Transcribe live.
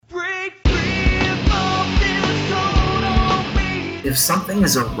if something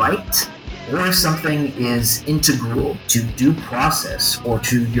is a right or if something is integral to due process or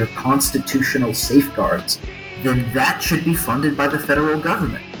to your constitutional safeguards, then that should be funded by the federal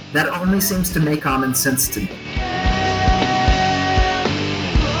government. That only seems to make common sense to me.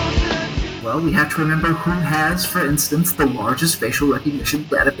 Well, we have to remember who has, for instance, the largest facial recognition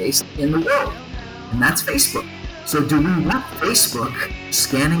database in the world, and that's Facebook. So do we want Facebook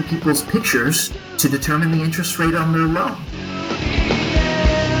scanning people's pictures to determine the interest rate on their loan?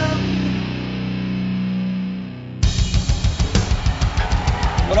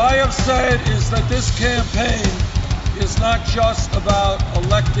 What I have said is that this campaign is not just about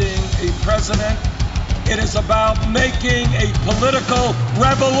electing a president. It is about making a political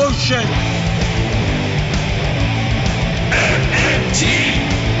revolution. MMT.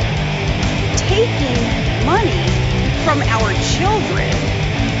 Taking money from our children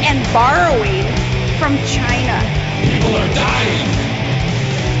and borrowing from China. People are dying.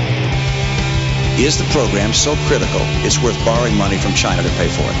 Is the program so critical it's worth borrowing money from China to pay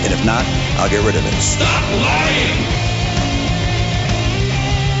for it? And if not, I'll get rid of it. Stop lying!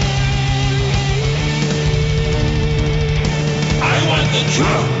 I want the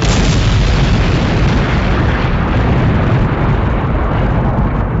truth!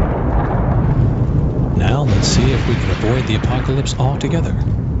 Now let's see if we can avoid the apocalypse altogether.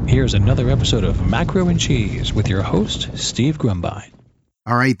 Here's another episode of Macro and Cheese with your host, Steve Grumbine.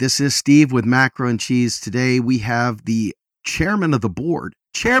 All right, this is Steve with Macro and Cheese. Today we have the chairman of the board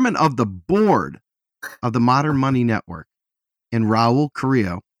of the Modern Money Network, and Raul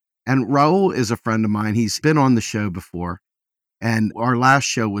Carrillo. And Raul is a friend of mine. He's been on the show before, and our last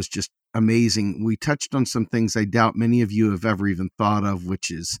show was just amazing. We touched on some things I doubt many of you have ever even thought of, which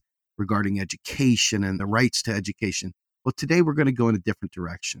is regarding education and the rights to education. Well, today we're going to go in a different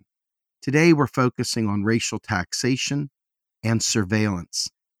direction. Today we're focusing on racial taxation and surveillance.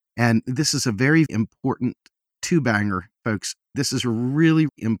 And this is a very important two-banger, folks. This is really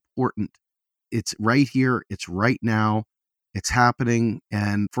important. It's right here. It's right now. It's happening.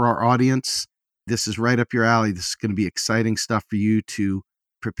 And for our audience, this is right up your alley. This is going to be exciting stuff for you to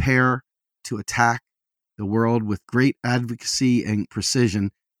prepare to attack the world with great advocacy and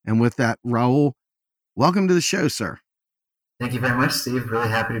precision. And with that, Raul, welcome to the show, sir. Thank you very much, Steve. Really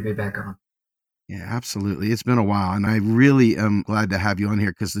happy to be back on. Yeah, absolutely. It's been a while, and I really am glad to have you on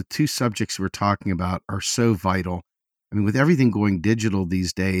here because the two subjects we're talking about are so vital. I mean, with everything going digital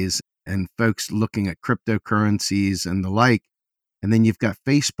these days and folks looking at cryptocurrencies and the like, and then you've got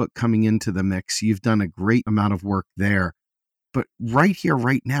Facebook coming into the mix, you've done a great amount of work there. But right here,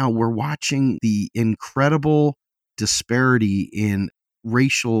 right now, we're watching the incredible disparity in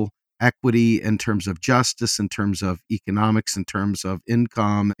racial equity in terms of justice, in terms of economics, in terms of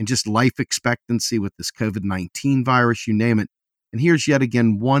income, and just life expectancy with this COVID-19 virus, you name it. And here's yet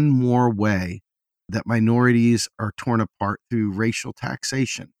again one more way that minorities are torn apart through racial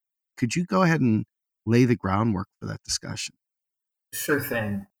taxation. Could you go ahead and lay the groundwork for that discussion? Sure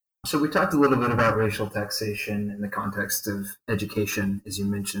thing. So we talked a little bit about racial taxation in the context of education, as you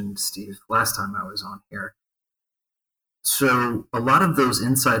mentioned, Steve, last time I was on here. So a lot of those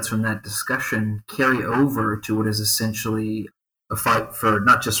insights from that discussion carry over to what is essentially a fight for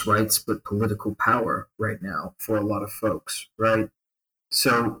not just rights, but political power right now for a lot of folks, right?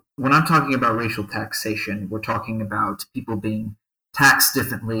 So when I'm talking about racial taxation, we're talking about people being taxed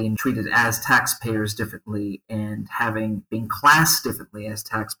differently and treated as taxpayers differently and being classed differently as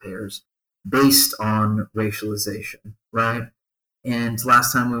taxpayers based on racialization, right? And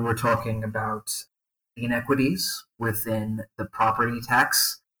last time we were talking about inequities within the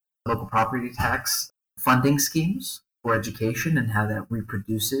local property tax funding schemes for education and how that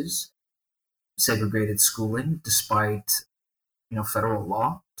reproduces segregated schooling despite, federal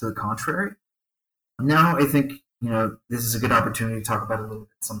law to the contrary. Now I think, this is a good opportunity to talk about a little bit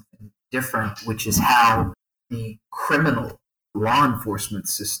something different, which is how the criminal law enforcement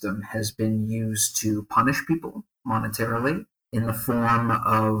system has been used to punish people monetarily in the form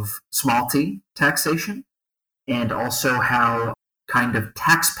of small t taxation, and also how kind of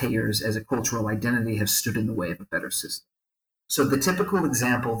taxpayers as a cultural identity have stood in the way of a better system. So the typical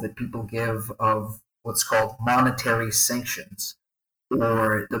example that people give of what's called monetary sanctions,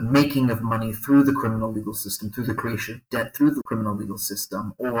 or the making of money through the criminal legal system, through the creation of debt through the criminal legal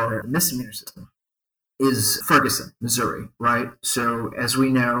system, or the misdemeanor system, is Ferguson, Missouri, right? So as we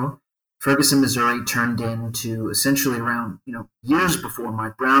know, Ferguson, Missouri turned into essentially around, years before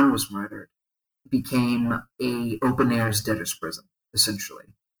Mike Brown was murdered, became a open-air debtor's prison, essentially.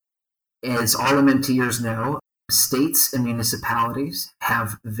 As all MMTers know, states and municipalities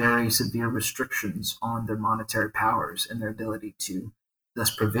have very severe restrictions on their monetary powers and their ability to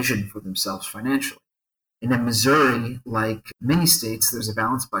thus provision for themselves financially. And in Missouri, like many states, there's a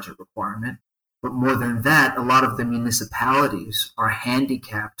balanced budget requirement. But more than that, a lot of the municipalities are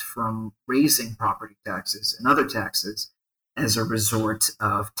handicapped from raising property taxes and other taxes as a resort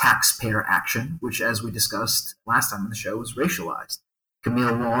of taxpayer action, which, as we discussed last time on the show, was racialized.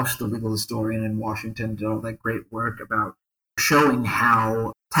 Camille Walsh, the legal historian in Washington, did all that great work about showing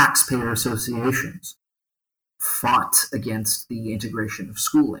how taxpayer associations fought against the integration of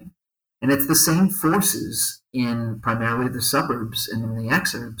schooling. And it's the same forces in primarily the suburbs and in the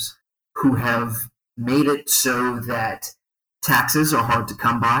exurbs who have made it so that taxes are hard to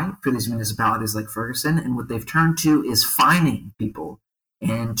come by for these municipalities like Ferguson. And what they've turned to is fining people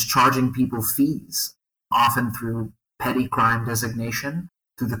and charging people fees, often through petty crime designation,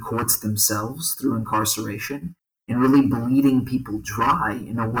 through the courts themselves, through incarceration, and really bleeding people dry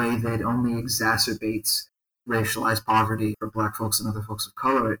in a way that only exacerbates racialized poverty for Black folks and other folks of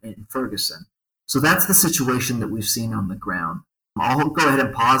color in Ferguson. So that's the situation that we've seen on the ground. I'll go ahead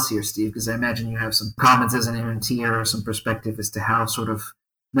and pause here, Steve, because I imagine you have some comments as an MMT or some perspective as to how sort of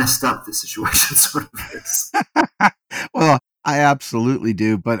messed up the situation sort of is. Well, I absolutely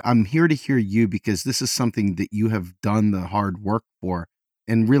do, but I'm here to hear you because this is something that you have done the hard work for.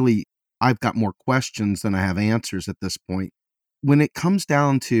 And really, I've got more questions than I have answers at this point. When it comes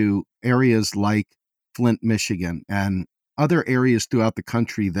down to areas like Flint, Michigan, and other areas throughout the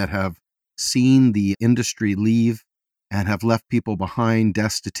country that have seen the industry leave and have left people behind,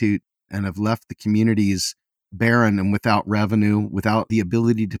 destitute, and have left the communities barren and without revenue, without the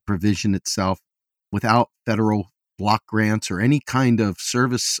ability to provision itself, without federal block grants or any kind of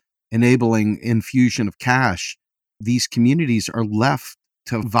service enabling infusion of cash, these communities are left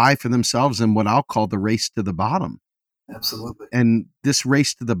to vie for themselves in what I'll call the race to the bottom. Absolutely. And this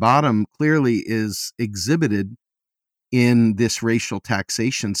race to the bottom clearly is exhibited in this racial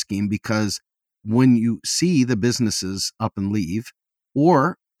taxation scheme, because when you see the businesses up and leave,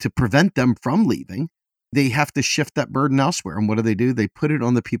 or to prevent them from leaving, they have to shift that burden elsewhere. And what do? They put it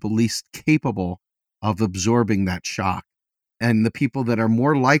on the people least capable of absorbing that shock, and the people that are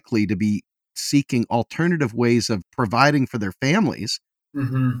more likely to be seeking alternative ways of providing for their families.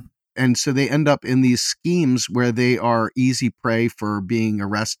 Mm-hmm. And so they end up in these schemes where they are easy prey for being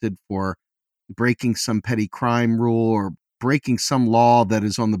arrested for breaking some petty crime rule or breaking some law that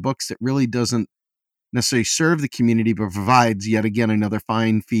is on the books that really doesn't necessarily serve the community, but provides yet again another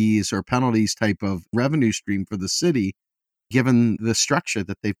fine, fees, or penalties type of revenue stream for the city, given the structure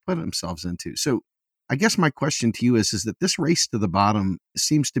that they've put themselves into. So I guess my question to you is that this race to the bottom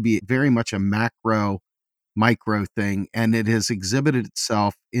seems to be very much a macro, micro thing, and it has exhibited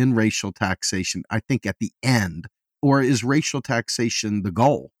itself in racial taxation, I think, at the end. Or is racial taxation the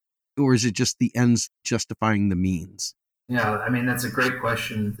goal? Or is it just the ends justifying the means? Yeah, I mean, that's a great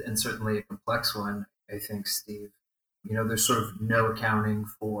question and certainly a complex one, I think, Steve. You know, there's sort of no accounting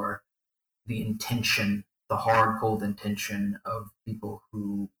for the intention, the hard, cold intention of people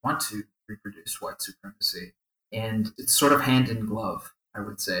who want to reproduce white supremacy. And it's sort of hand in glove, I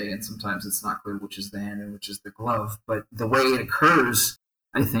would say. And sometimes it's not clear which is the hand and which is the glove. But the way it occurs,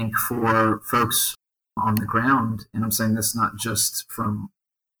 I think, for folks on the ground, and I'm saying this not just from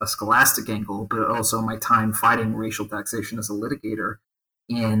a scholastic angle, but also my time fighting racial taxation as a litigator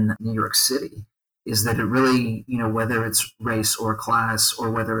in New York City, is that it really, you know, whether it's race or class, or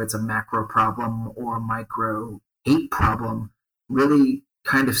whether it's a macro problem or a micro hate problem, really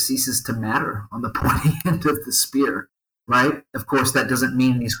kind of ceases to matter on the pointy end of the spear, right? Of course, that doesn't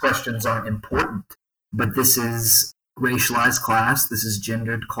mean these questions aren't important, but this is racialized class, this is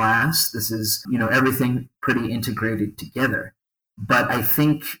gendered class, this is, you know, everything pretty integrated together. But I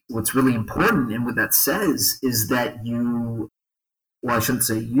think what's really important and what that says is that well, I shouldn't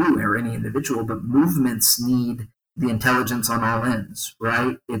say you or any individual, but movements need the intelligence on all ends,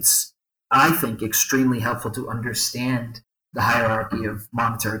 right? It's, I think, extremely helpful to understand the hierarchy of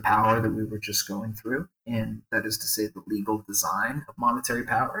monetary power that we were just going through, and that is to say the legal design of monetary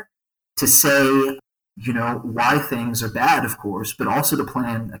power, to say, you know, why things are bad, of course, but also to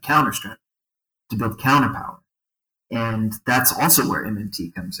plan a counter strategy, to build counterpower. And that's also where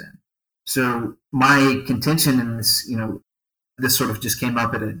MMT comes in. So my contention in this, you know, this sort of just came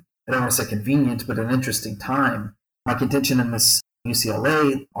up at I don't want to say convenient, but an interesting time. My contention in this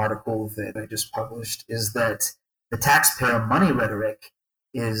UCLA article that I just published is that the taxpayer money rhetoric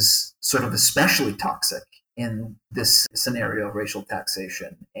is sort of especially toxic in this scenario of racial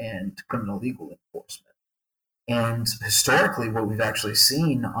taxation and criminal legal enforcement. And historically, what we've actually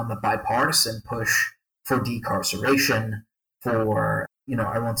seen on the bipartisan push for decarceration, for,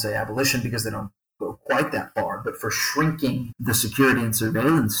 I won't say abolition because they don't go quite that far, but for shrinking the security and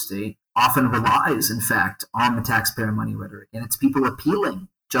surveillance state often relies, in fact, on the taxpayer money rhetoric. And it's people appealing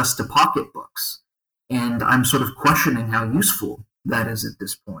just to pocketbooks. And I'm sort of questioning how useful that is at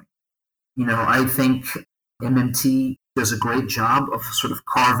this point. I think MMT does a great job of sort of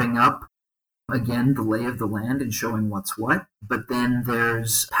carving up, again, the lay of the land and showing what's what. But then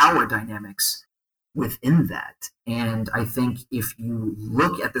there's power dynamics within that. And I think if you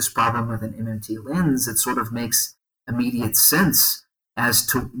look at this problem with an MMT lens, it sort of makes immediate sense as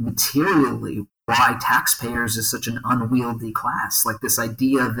to materially why taxpayers is such an unwieldy class. Like this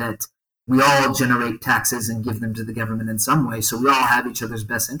idea that we all generate taxes and give them to the government in some way, so we all have each other's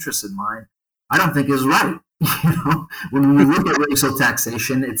best interests in mind, I don't think is right. When we look at racial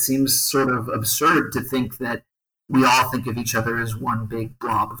taxation, it seems sort of absurd to think that we all think of each other as one big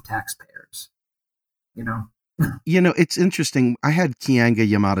blob of taxpayers. It's interesting. I had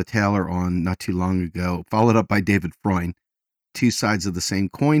Keeanga-Yamahtta Taylor on not too long ago, followed up by David Freund. Two sides of the same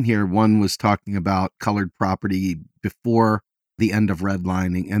coin here. One was talking about colored property before the end of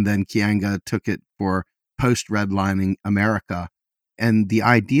redlining, and then Keeanga took it for post-redlining America. And the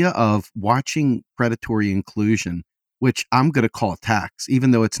idea of watching predatory inclusion, which I'm going to call a tax,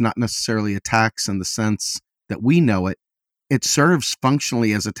 even though it's not necessarily a tax in the sense that we know it, it serves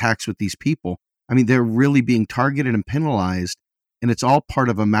functionally as a tax with these people. I mean, they're really being targeted and penalized, and it's all part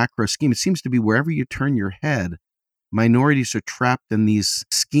of a macro scheme. It seems to be wherever you turn your head, minorities are trapped in these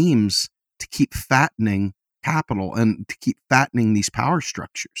schemes to keep fattening capital and to keep fattening these power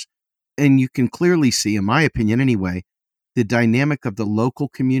structures. And you can clearly see, in my opinion anyway, the dynamic of the local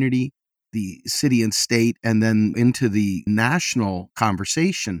community, the city and state, and then into the national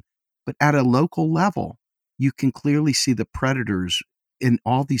conversation. But at a local level, you can clearly see the predators in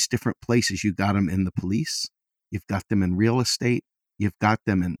all these different places. You've got them in the police, you've got them in real estate, you've got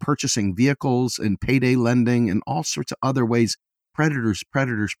them in purchasing vehicles and payday lending and all sorts of other ways. Predators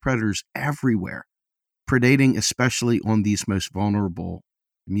everywhere, predating especially on these most vulnerable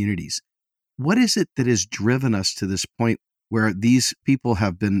communities. What is it that has driven us to this point where these people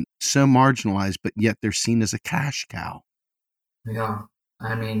have been so marginalized, but yet they're seen as a cash cow? Yeah,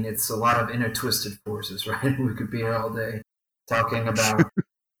 I mean, it's a lot of inner twisted forces, right? We could be here all day talking about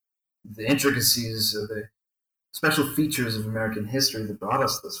the intricacies of the special features of American history that brought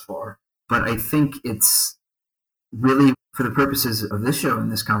us this far. But I think it's really, for the purposes of this show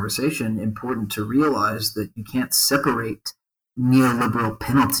and this conversation, important to realize that you can't separate neoliberal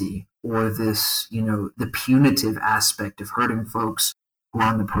penalty or this, the punitive aspect of hurting folks who are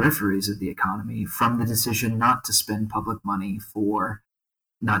on the peripheries of the economy from the decision not to spend public money for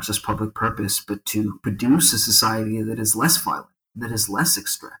not just public purpose, but to produce a society that is less violent, that is less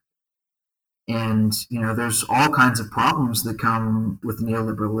extractive. And, there's all kinds of problems that come with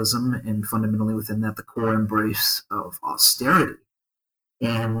neoliberalism, and fundamentally within that, the core embrace of austerity.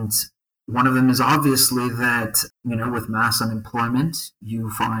 And one of them is obviously that, with mass unemployment,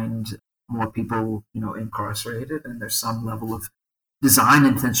 you find more people, incarcerated, and there's some level of design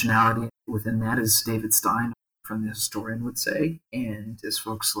intentionality within that, as David Stein from The Historian would say, and as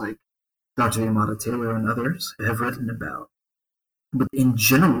folks like Dr. Yamahtta Taylor and others have written about. But in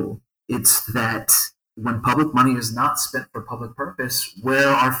general, it's that when public money is not spent for public purpose, where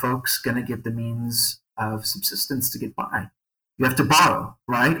are folks going to get the means of subsistence to get by? You have to borrow,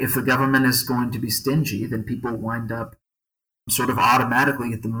 right? If the government is going to be stingy, then people wind up sort of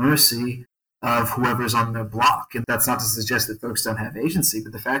automatically at the mercy of whoever's on their block. And that's not to suggest that folks don't have agency,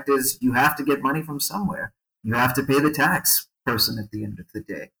 but the fact is you have to get money from somewhere. You have to pay the tax person at the end of the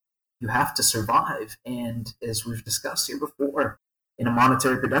day. You have to survive. And as we've discussed here before, in a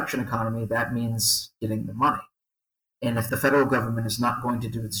monetary production economy, that means getting the money. And if the federal government is not going to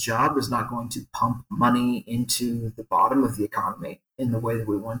do its job, is not going to pump money into the bottom of the economy in the way that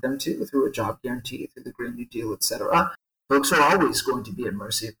we want them to, through a job guarantee, through the Green New Deal, etc., folks are always going to be at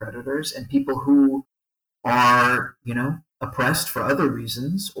mercy of predators and people who are, oppressed for other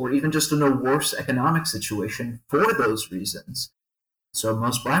reasons, or even just in a worse economic situation for those reasons. So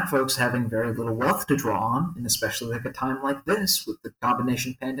most Black folks having very little wealth to draw on, and especially like a time like this with the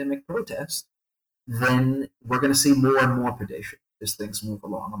combination pandemic protest, then we're going to see more and more predation as things move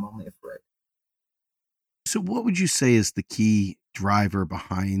along. I'm only afraid. So what would you say is the key driver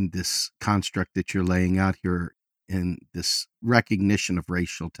behind this construct that you're laying out here in this recognition of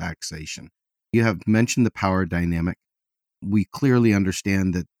racial taxation? You have mentioned the power dynamic. We clearly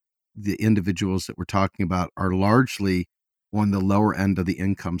understand that the individuals that we're talking about are largely on the lower end of the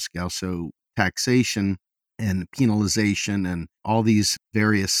income scale. So taxation and penalization and all these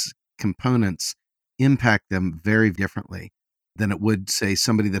various components impact them very differently than it would, say,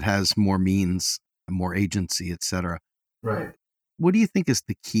 somebody that has more means, more agency, etc. Right. What do you think is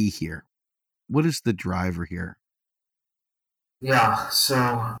the key here? What is the driver here? Yeah,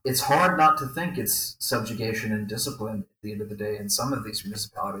 so it's hard not to think it's subjugation and discipline at the end of the day in some of these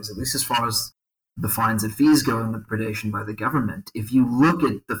municipalities, at least as far as the fines and fees go and the predation by the government. If you look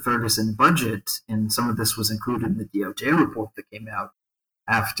at the Ferguson budget, and some of this was included in the DOJ report that came out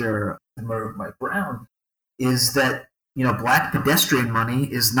after the murder of Mike Brown, is that black pedestrian money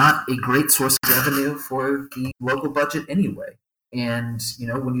is not a great source of revenue for the local budget anyway. And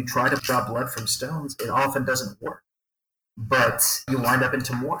when you try to draw blood from stones, it often doesn't work. But you wind up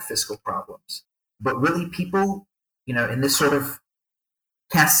into more fiscal problems. But really, people, in this sort of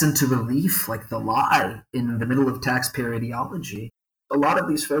casts into relief, like the lie in the middle of taxpayer ideology, a lot of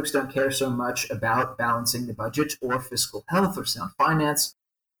these folks don't care so much about balancing the budget or fiscal health or sound finance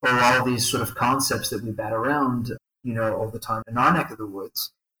or all these sort of concepts that we bat around, all the time in our neck of the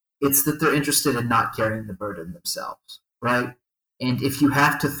woods. It's that they're interested in not carrying the burden themselves, right? And if you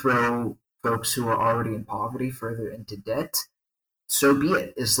have to throw folks who are already in poverty further into debt, so be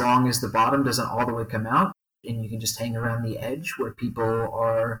it, as long as the bottom doesn't all the way come out and you can just hang around the edge where people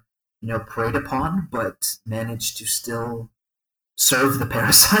are, preyed upon, but manage to still serve the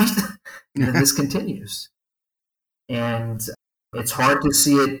parasite, then this continues. And it's hard to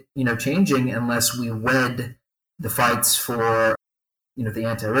see it, changing unless we wed the fights for, the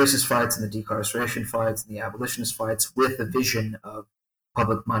anti-racist fights and the decarceration fights and the abolitionist fights with a vision of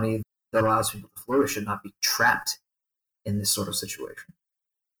public money that allows people to flourish and not be trapped in this sort of situation.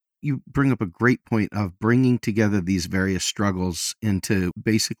 You bring up a great point of bringing together these various struggles into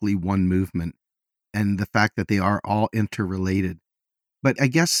basically one movement, and the fact that they are all interrelated. But I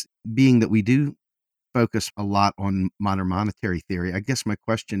guess, being that we do focus a lot on modern monetary theory, I guess my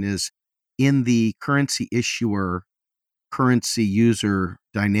question is, in the currency issuer, currency user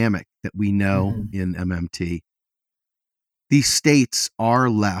dynamic that we know in MMT, these states are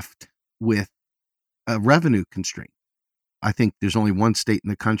left with a revenue constraint. I think there's only one state in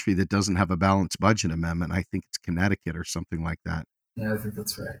the country that doesn't have a balanced budget amendment. I think it's Connecticut or something like that. Yeah, I think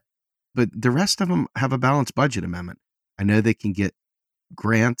that's right. But the rest of them have a balanced budget amendment. I know they can get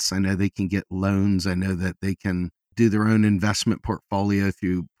grants. I know they can get loans. I know that they can do their own investment portfolio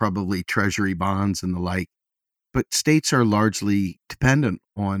through probably treasury bonds and the like. But states are largely dependent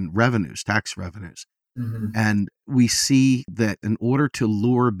on revenues, tax revenues. And we see that in order to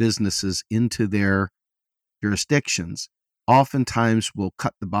lure businesses into their jurisdictions, oftentimes we'll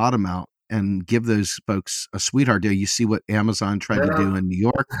cut the bottom out and give those folks a sweetheart deal. You see what Amazon tried to do in New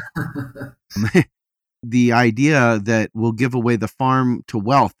York. The idea that we'll give away the farm to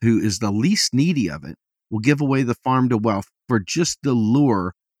wealth, who is the least needy of it, will give away the farm to wealth for just the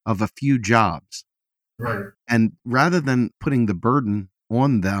lure of a few jobs. Right. And rather than putting the burden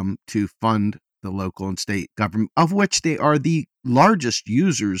on them to fund the local and state government, of which they are the largest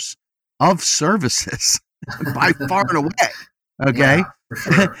users of services by far and away. Okay. Yeah, for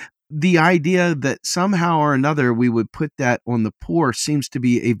sure. The idea that somehow or another we would put that on the poor seems to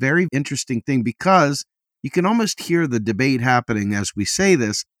be a very interesting thing, because you can almost hear the debate happening as we say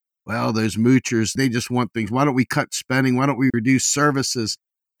this. Well, those moochers, they just want things. Why don't we cut spending? Why don't we reduce services?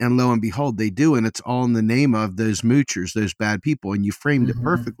 And lo and behold, they do. And it's all in the name of those moochers, those bad people. And you framed it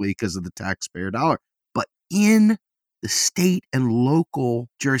perfectly because of the taxpayer dollar. But in the state and local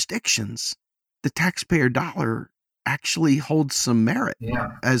jurisdictions, the taxpayer dollar actually holds some merit,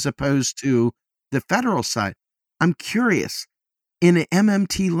 as opposed to the federal side. I'm curious, in an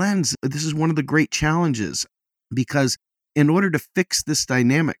MMT lens, this is one of the great challenges, because in order to fix this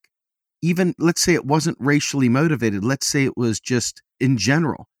dynamic, even let's say it wasn't racially motivated, let's say it was just in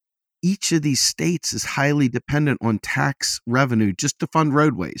general, each of these states is highly dependent on tax revenue just to fund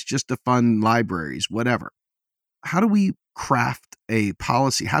roadways, just to fund libraries, whatever. How do we craft a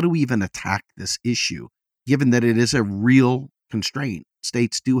policy? How do we even attack this issue, given that it is a real constraint?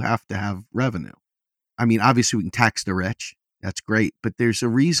 States do have to have revenue. I mean, obviously we can tax the rich. That's great. But there's a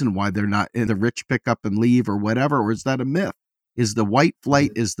reason why they're not, the rich pick up and leave or whatever. Or is that a myth? Is the white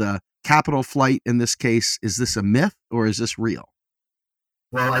flight, is the capital flight in this case, is this a myth or is this real?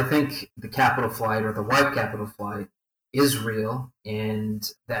 Well, I think the capital flight, or the white capital flight, is real, and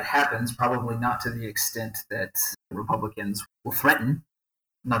that happens probably not to the extent that Republicans will threaten.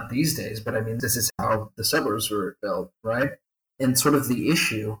 Not these days, but I mean, this is how the suburbs were built, right? And sort of the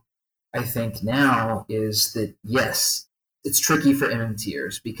issue, I think, now is that, yes, it's tricky for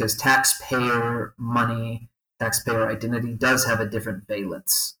MMTers because taxpayer money, taxpayer identity does have a different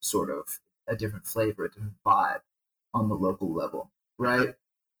valence, sort of, a different flavor, a different vibe on the local level, right?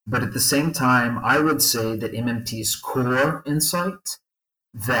 But at the same time, I would say that MMT's core insight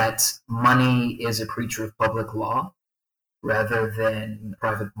that money is a creature of public law rather than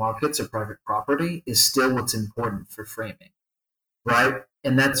private markets or private property is still what's important for framing, right?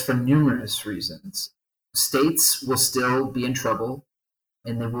 And that's for numerous reasons. States will still be in trouble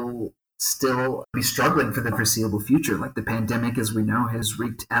and they will still be struggling for the foreseeable future. Like the pandemic, as we know, has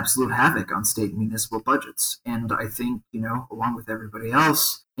wreaked absolute havoc on state and municipal budgets. And I think, along with everybody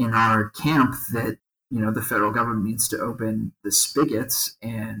else in our camp, that, the federal government needs to open the spigots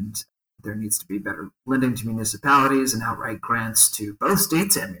and there needs to be better lending to municipalities and outright grants to both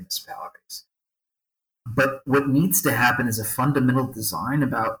states and municipalities. But what needs to happen is a fundamental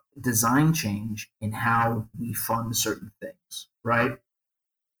design change in how we fund certain things, right?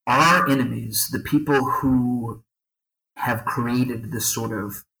 Our enemies, the people who have created this sort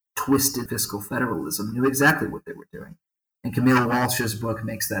of twisted fiscal federalism, knew exactly what they were doing. And Camille Walsh's book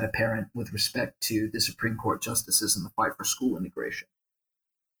makes that apparent with respect to the Supreme Court justices in the fight for school integration.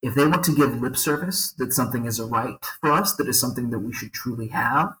 If they want to give lip service that something is a right for us, that is something that we should truly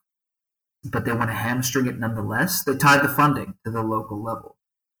have, but they want to hamstring it nonetheless, they tie the funding to the local level,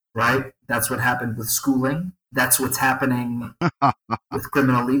 right? That's what happened with schooling. That's what's happening with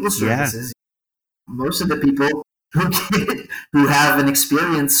criminal legal services. Yeah. Most of the people who have an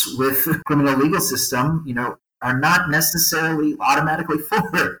experience with the criminal legal system, are not necessarily automatically for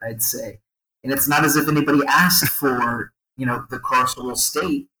it, I'd say. And it's not as if anybody asked for, the carceral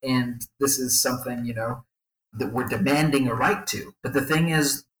state, and this is something, that we're demanding a right to. But the thing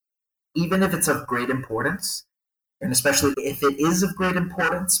is, even if it's of great importance, and especially if it is of great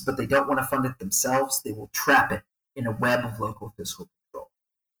importance, but they don't want to fund it themselves, they will trap it in a web of local fiscal control,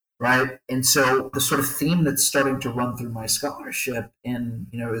 right? And so the sort of theme that's starting to run through my scholarship and,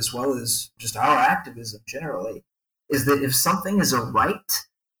 as well as just our activism generally, is that if something is a right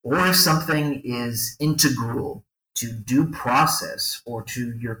or if something is integral to due process or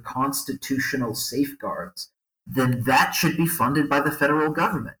to your constitutional safeguards, then that should be funded by the federal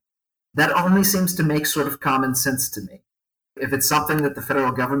government. That only seems to make sort of common sense to me. If it's something that the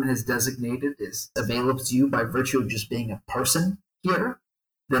federal government has designated is available to you by virtue of just being a person here,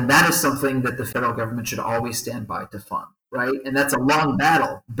 then that is something that the federal government should always stand by to fund, right? And that's a long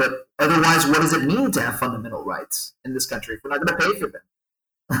battle. But otherwise, what does it mean to have fundamental rights in this country if we're not going to pay for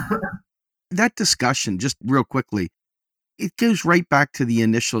them? That discussion, just real quickly, it goes right back to the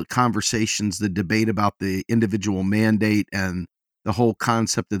initial conversations, the debate about the individual mandate and the whole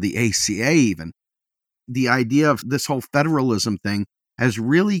concept of the ACA even. The idea of this whole federalism thing has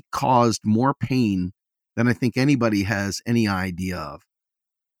really caused more pain than I think anybody has any idea of.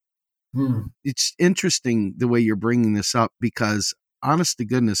 It's interesting the way you're bringing this up because, honest to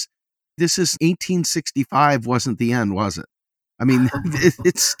goodness, this is 1865 wasn't the end, was it? I mean,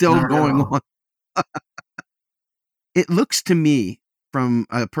 it's still going on. It looks to me, from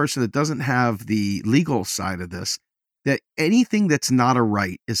a person that doesn't have the legal side of this, that anything that's not a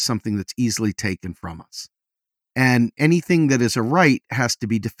right is something that's easily taken from us. And anything that is a right has to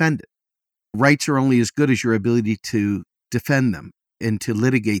be defended. Rights are only as good as your ability to defend them and to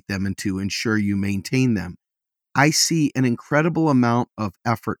litigate them and to ensure you maintain them. I see an incredible amount of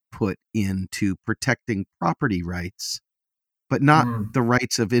effort put into protecting property rights, but not the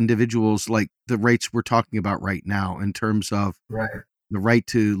rights of individuals like the rights we're talking about right now in terms of the right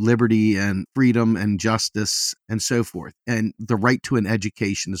to liberty and freedom and justice and so forth. And the right to an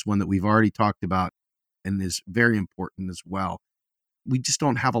education is one that we've already talked about and is very important as well. We just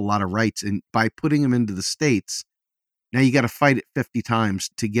don't have a lot of rights. And by putting them into the states, now you got to fight it 50 times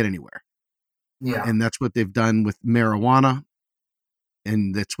to get anywhere. Yeah. And that's what they've done with marijuana.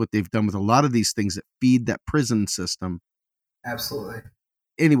 And that's what they've done with a lot of these things that feed that prison system. Absolutely.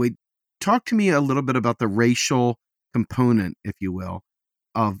 Anyway, talk to me a little bit about the racial component, if you will,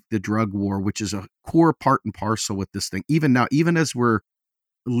 of the drug war, which is a core part and parcel with this thing. Even now, even as we're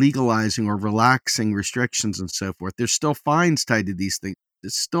legalizing or relaxing restrictions and so forth, there's still fines tied to these things.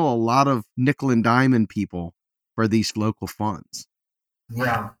 There's still a lot of nickel and diamond people for these local funds.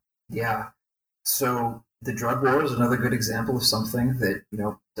 Yeah. So the drug war is another good example of something that,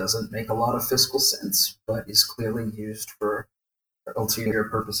 doesn't make a lot of fiscal sense, but is clearly used for ulterior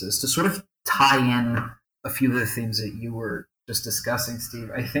purposes. To sort of tie in a few of the themes that you were just discussing, Steve,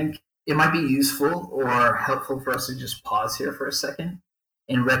 I think it might be useful or helpful for us to just pause here for a second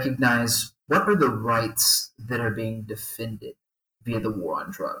and recognize what are the rights that are being defended via the war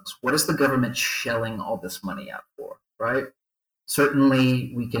on drugs. What is the government shelling all this money out for, right?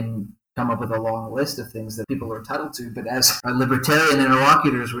 Certainly, we can come up with a long list of things that people are entitled to, but as our libertarian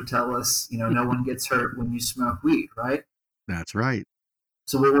interlocutors would tell us, no one gets hurt when you smoke weed, right? That's right.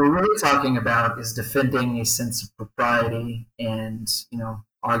 So what we're really talking about is defending a sense of propriety and,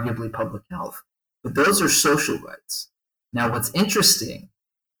 arguably public health. But those are social rights. Now, what's interesting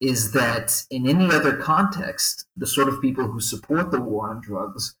is that in any other context, the sort of people who support the war on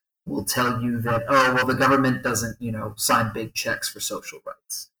drugs will tell you that, oh, well, the government doesn't, sign big checks for social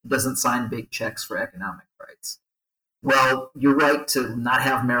rights. It doesn't sign big checks for economic rights. Well, your right to not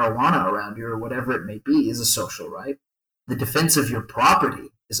have marijuana around you or whatever it may be is a social right. The defense of your property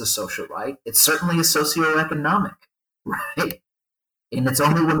is a social right. It's certainly a socioeconomic right. And it's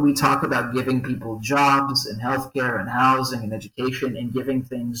only when we talk about giving people jobs and healthcare and housing and education and giving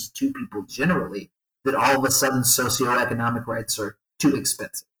things to people generally that all of a sudden socioeconomic rights are too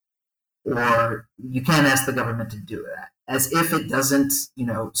expensive. Or you can't ask the government to do that. As if it doesn't,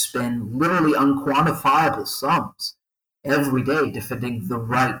 spend literally unquantifiable sums every day defending the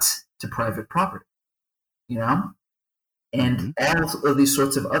right to private property, and all of these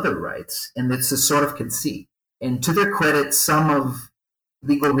sorts of other rights. And it's a sort of conceit. And to their credit, some of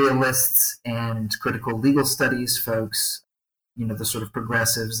legal realists and critical legal studies folks, the sort of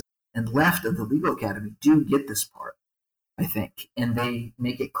progressives and left of the legal academy do get this part, I think. And they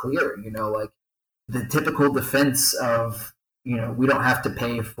make it clear, like the typical defense of, we don't have to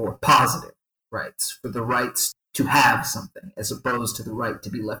pay for positive rights, for the rights to have something, as opposed to the right to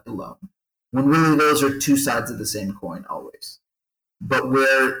be left alone. When really those are two sides of the same coin always. But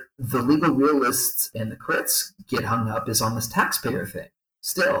where the legal realists and the crits get hung up is on this taxpayer thing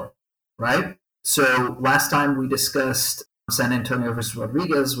still, right? So last time we discussed San Antonio versus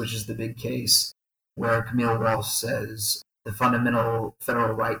Rodriguez, which is the big case where Camille Walsh says the fundamental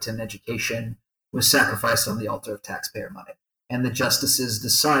federal right to an education was sacrificed on the altar of taxpayer money. And the justices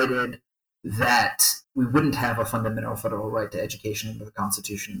decided that we wouldn't have a fundamental federal right to education under the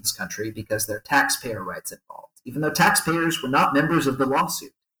Constitution in this country because there are taxpayer rights involved, even though taxpayers were not members of the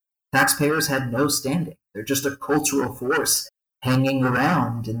lawsuit. Taxpayers had no standing. They're just a cultural force hanging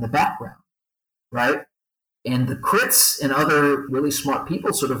around in the background, right? And the crits and other really smart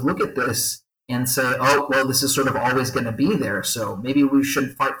people sort of look at this and say, oh, well, this is sort of always going to be there, so maybe we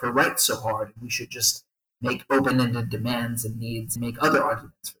shouldn't fight for rights so hard. We should just make open-ended demands and needs, make other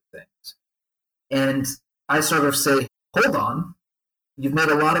arguments for things. And I sort of say, hold on, you've made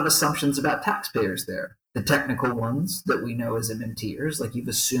a lot of assumptions about taxpayers there. The technical ones that we know as MMTers, like you've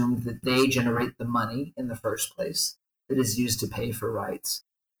assumed that they generate the money in the first place that is used to pay for rights.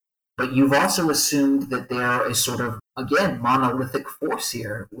 But you've also assumed that they're a sort of, again, monolithic force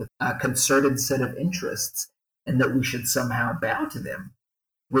here with a concerted set of interests and that we should somehow bow to them,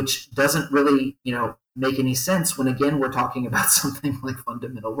 which doesn't really, make any sense when, again, we're talking about something like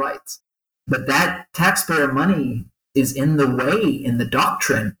fundamental rights. But that taxpayer money is in the way in the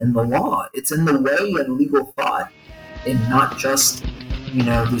doctrine, in the law. It's in the way in legal thought and not just,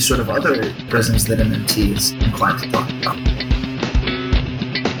 these sort of other prisms that MMT is inclined to talk about.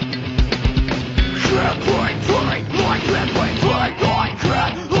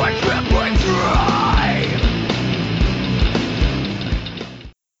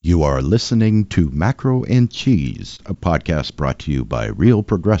 You are listening to Macro and Cheese, a podcast brought to you by Real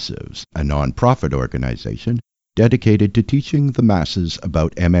Progressives, a nonprofit organization dedicated to teaching the masses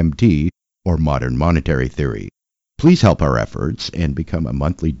about MMT, or modern monetary theory. Please help our efforts and become a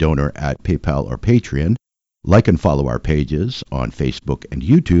monthly donor at PayPal or Patreon. Like and follow our pages on Facebook and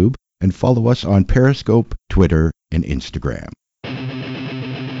YouTube, and follow us on Periscope, Twitter, and Instagram.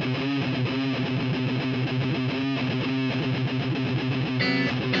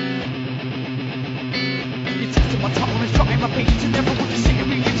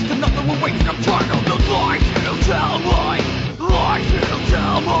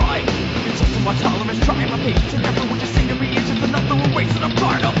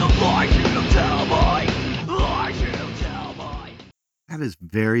 That is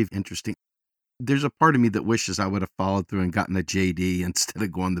very interesting. There's a part of me that wishes I would have followed through and gotten a JD instead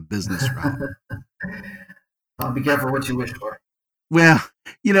of going the business route. Be careful what you wish for. Well,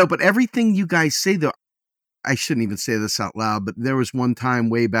 but everything you guys say, though, I shouldn't even say this out loud, but there was one time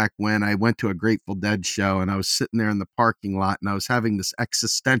way back when I went to a Grateful Dead show and I was sitting there in the parking lot and I was having this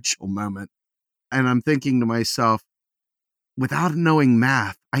existential moment. And I'm thinking to myself, without knowing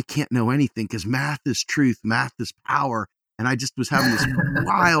math, I can't know anything because math is truth, math is power. And I just was having this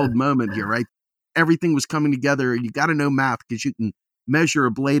wild moment here, right? Everything was coming together. You got to know math because you can measure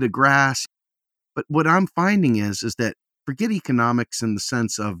a blade of grass. But what I'm finding is that forget economics in the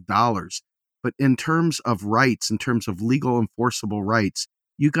sense of dollars, but in terms of rights, in terms of legal enforceable rights,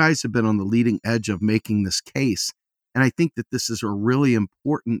 you guys have been on the leading edge of making this case. And I think that this is a really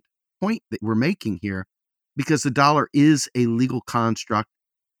important point that we're making here because the dollar is a legal construct.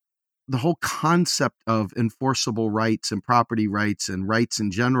 the whole concept of enforceable rights and property rights and rights in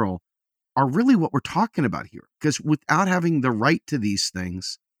general are really what we're talking about here. Because without having the right to these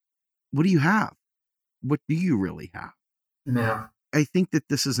things, what do you have? What do you really have? Yeah. I think that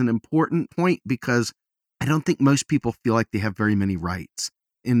this is an important point because I don't think most people feel like they have very many rights.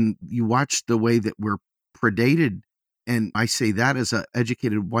 And you watch the way that we're predated, and I say that as an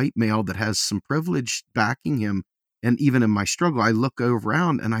educated white male that has some privilege backing him. And even in my struggle, I look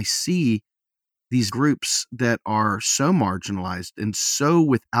around and I see these groups that are so marginalized and so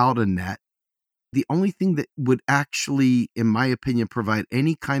without a net. The only thing that would actually, in my opinion, provide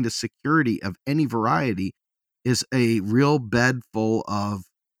any kind of security of any variety is a real bed full of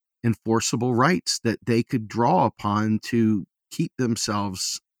enforceable rights that they could draw upon to keep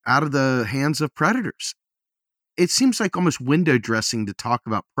themselves out of the hands of predators. It seems like almost window dressing to talk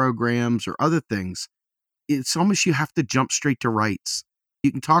about programs or other things. It's almost you have to jump straight to rights.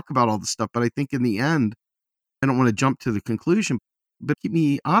 You can talk about all the stuff, but I think in the end, I don't want to jump to the conclusion, but keep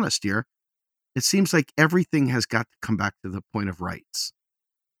me honest here. It seems like everything has got to come back to the point of rights.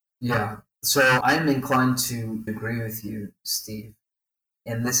 Yeah. So I'm inclined to agree with you, Steve.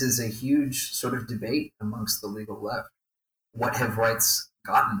 And this is a huge sort of debate amongst the legal left. What have rights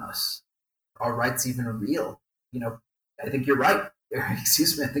gotten us? Are rights even real? I think you're right.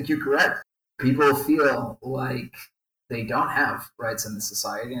 Excuse me, I think you're correct. People feel like they don't have rights in the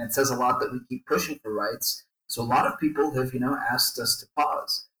society, and it says a lot that we keep pushing for rights. So a lot of people have, asked us to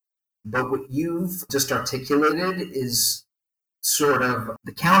pause. But what you've just articulated is sort of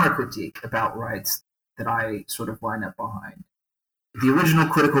the counter critique about rights that I sort of line up behind. The original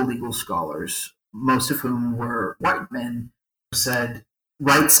critical legal scholars, most of whom were white men, said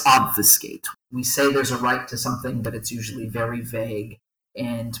rights obfuscate. We say there's a right to something, but it's usually very vague.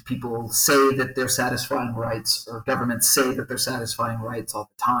 And people say that they're satisfying rights, or governments say that they're satisfying rights all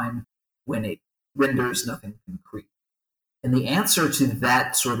the time when it renders nothing concrete. And the answer to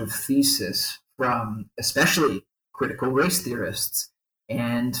that sort of thesis from especially critical race theorists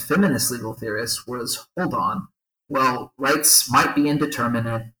and feminist legal theorists was, hold on, well, rights might be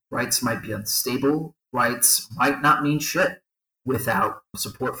indeterminate, rights might be unstable, rights might not mean shit without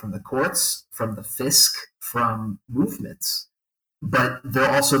support from the courts, from the fisc, from movements. But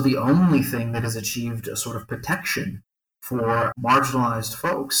they're also the only thing that has achieved a sort of protection for marginalized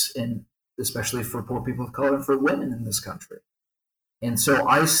folks, and especially for poor people of color and for women in this country. And so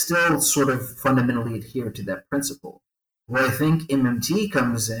I still sort of fundamentally adhere to that principle. Where I think MMT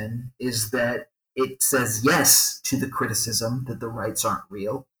comes in is that it says yes to the criticism that the rights aren't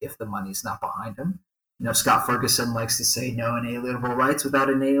real if the money's not behind them. Scott Ferguson likes to say no inalienable rights without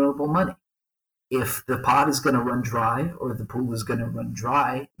inalienable money. If the pot is going to run dry, or the pool is going to run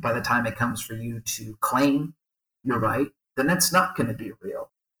dry by the time it comes for you to claim your right, then it's not going to be real.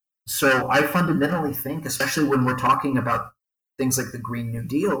 So I fundamentally think, especially when we're talking about things like the Green New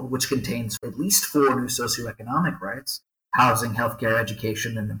Deal, which contains at least 4 new socioeconomic rights, housing, healthcare,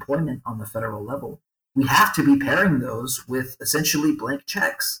 education, and employment on the federal level, we have to be pairing those with essentially blank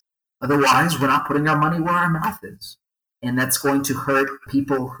checks. Otherwise, we're not putting our money where our mouth is. And that's going to hurt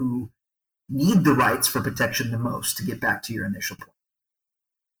people who need the rights for protection the most, to get back to your initial point.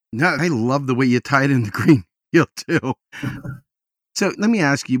 No, I love the way you tied in the Green Deal too. So let me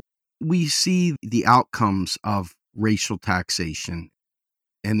ask you, we see the outcomes of racial taxation,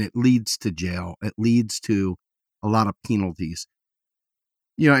 and it leads to jail. It leads to a lot of penalties.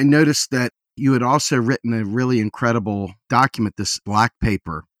 I noticed that you had also written a really incredible document, this black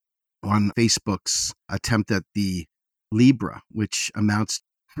paper on Facebook's attempt at the Libra, which amounts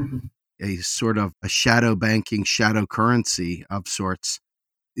a sort of a shadow banking, shadow currency of sorts.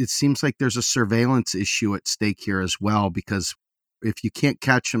 It seems like there's a surveillance issue at stake here as well, because if you can't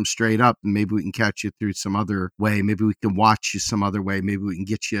catch them straight up, maybe we can catch you through some other way. Maybe we can watch you some other way. Maybe we can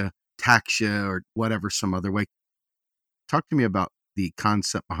get you, tax you, or whatever, some other way. Talk to me about the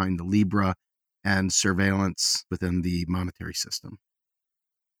concept behind the Libra and surveillance within the monetary system.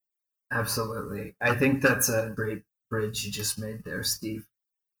 Absolutely. I think that's a great bridge you just made there, Steve.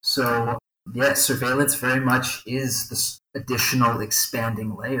 So, yes, surveillance very much is this additional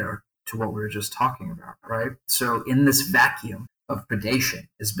expanding layer to what we were just talking about, right? So in this vacuum of predation,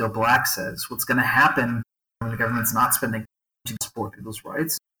 as Bill Black says, what's going to happen when the government's not spending to support people's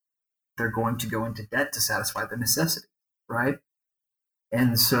rights? They're going to go into debt to satisfy their necessities, right?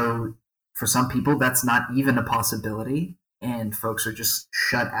 And so for some people, that's not even a possibility, and folks are just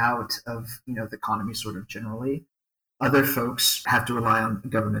shut out of, the economy sort of generally. Other folks have to rely on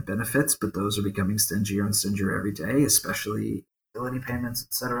government benefits, but those are becoming stingier and stingier every day, especially disability payments,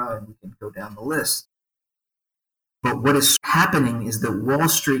 etc., and we can go down the list. But what is happening is that Wall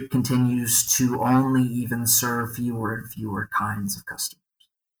Street continues to only even serve fewer and fewer kinds of customers,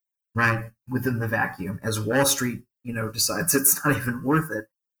 right? Within the vacuum, as Wall Street, decides it's not even worth it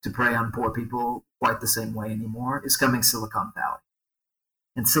to prey on poor people quite the same way anymore, is coming Silicon Valley.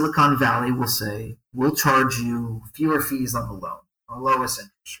 And Silicon Valley will say, we'll charge you fewer fees on the loan, or lower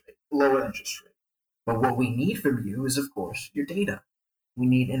interest rate. But what we need from you is, of course, your data. We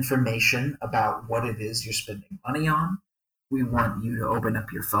need information about what it is you're spending money on. We want you to open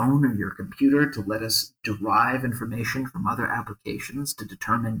up your phone or your computer to let us derive information from other applications to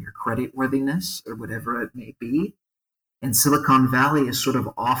determine your creditworthiness or whatever it may be. And Silicon Valley is sort of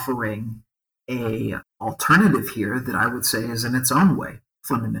offering a alternative here that I would say is in its own way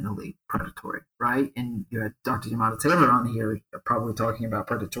fundamentally predatory, right? And you had Dr. Yamada Taylor on here probably talking about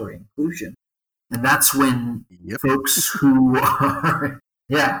predatory inclusion. And that's when folks who are,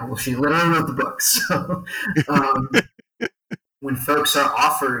 she literally wrote the book. So when folks are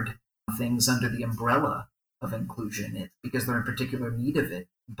offered things under the umbrella of inclusion, it's because they're in particular need of it,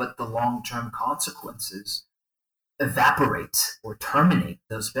 but the long-term consequences evaporate or terminate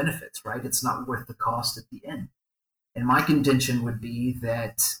those benefits, right? It's not worth the cost at the end. And my contention would be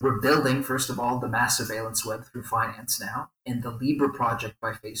that we're building, first of all, the mass surveillance web through finance now, and the Libra project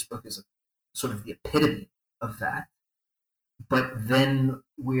by Facebook is sort of the epitome of that. But then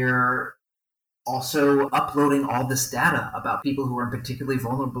we're also uploading all this data about people who are in particularly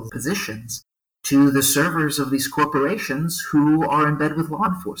vulnerable positions to the servers of these corporations who are in bed with law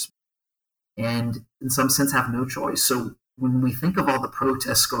enforcement and in some sense have no choice. So when we think of all the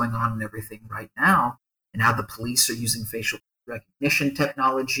protests going on and everything right now, and how the police are using facial recognition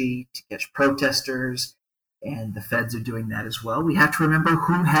technology to catch protesters, and the feds are doing that as well, we have to remember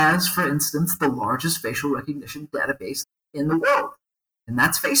who has, for instance, the largest facial recognition database in the world, and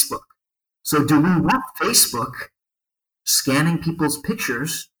that's Facebook. So do we want Facebook scanning people's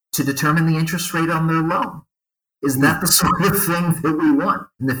pictures to determine the interest rate on their loan? Is that the sort of thing that we want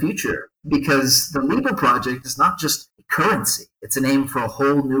in the future? Because the Libra project is not just currency. It's a name for a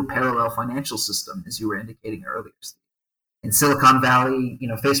whole new parallel financial system, as you were indicating earlier, Steve. In Silicon Valley,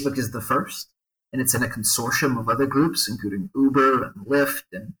 Facebook is the first, and it's in a consortium of other groups, including Uber and Lyft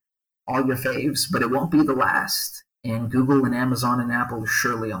and all your faves, but it won't be the last. And Google and Amazon and Apple are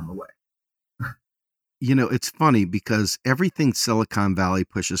surely on the way. It's funny because everything Silicon Valley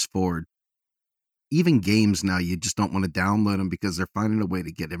pushes forward, even games now, you just don't want to download them because they're finding a way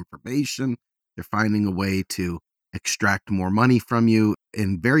to get information. They're finding a way to extract more money from you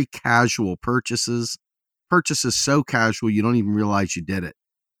in very casual purchases so casual you don't even realize you did it,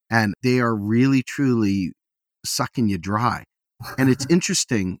 and they are really truly sucking you dry. And it's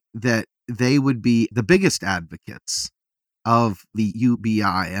interesting that they would be the biggest advocates of the UBI,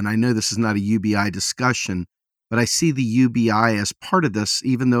 and I know this is not a UBI discussion, but I see the UBI as part of this,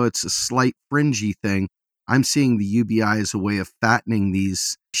 even though it's a slight fringy thing. I'm seeing the UBI as a way of fattening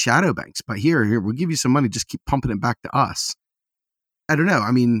these shadow banks. But here, we'll give you some money, just keep pumping it back to us. I don't know.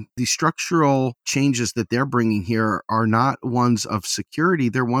 I mean, the structural changes that they're bringing here are not ones of security.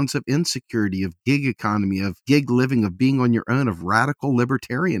 They're ones of insecurity, of gig economy, of gig living, of being on your own, of radical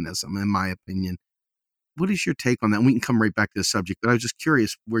libertarianism, in my opinion. What is your take on that? And we can come right back to the subject, but I was just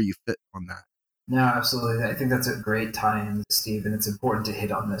curious where you fit on that. No, absolutely. I think that's a great tie-in, Steve, and it's important to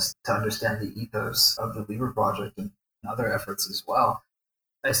hit on this to understand the ethos of the Libra project and other efforts as well.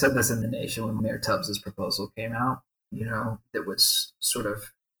 I said this in The Nation when Mayor Tubbs' proposal came out, that was sort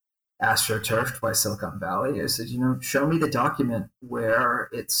of astroturfed by Silicon Valley. I said, show me the document where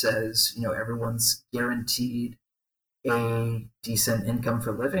it says, everyone's guaranteed a decent income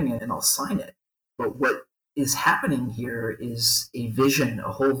for living, and I'll sign it. But what is happening here is a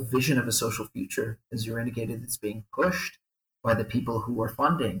whole vision of a social future, as you indicated, that's being pushed by the people who are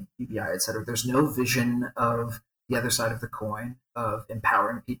funding UBI, et cetera. There's no vision of the other side of the coin of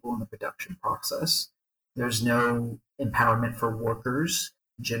empowering people in the production process. There's no empowerment for workers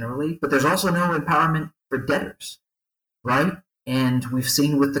generally, but there's also no empowerment for debtors, right? And we've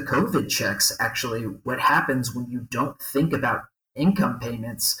seen with the COVID checks, actually, what happens when you don't think about income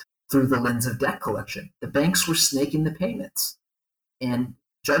payments through the lens of debt collection. The banks were snaking the payments, and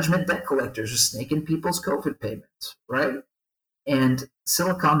judgment debt collectors are snaking people's COVID payments, right? And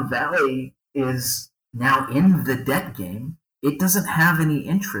Silicon Valley is now in the debt game. It doesn't have any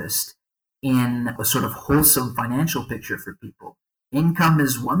interest in a sort of wholesome financial picture for people. Income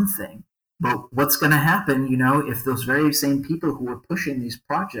is one thing, but what's going to happen, if those very same people who are pushing these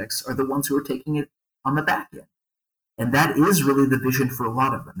projects are the ones who are taking it on the back end? And that is really the vision for a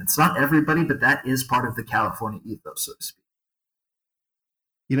lot of them. It's not everybody, but that is part of the California ethos, so to speak.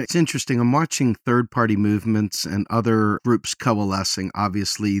 It's interesting. I'm watching third-party movements and other groups coalescing.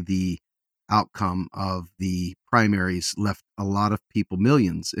 Obviously, the outcome of the primaries left a lot of people,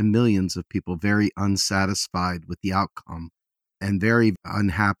 millions and millions of people, very unsatisfied with the outcome and very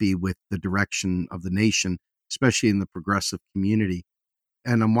unhappy with the direction of the nation, especially in the progressive community.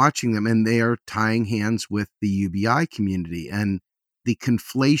 And I'm watching them, and they are tying hands with the UBI community, and the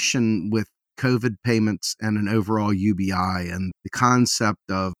conflation with COVID payments and an overall UBI, and the concept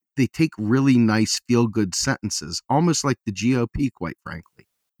of they take really nice feel-good sentences, almost like the GOP, quite frankly,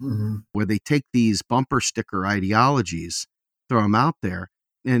 where they take these bumper sticker ideologies, throw them out there,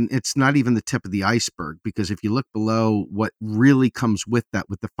 and it's not even the tip of the iceberg, because if you look below what really comes with that,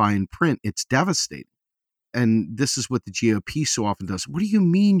 with the fine print, it's devastating. And this is what the GOP so often does. What do you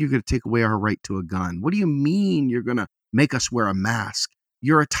mean you're going to take away our right to a gun? What do you mean you're going to make us wear a mask?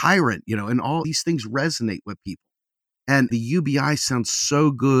 You're a tyrant, and all these things resonate with people. And the UBI sounds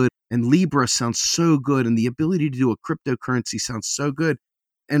so good, and Libra sounds so good, and the ability to do a cryptocurrency sounds so good.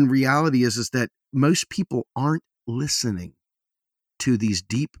 And reality is that most people aren't listening to these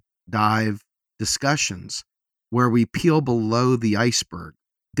deep dive discussions where we peel below the iceberg.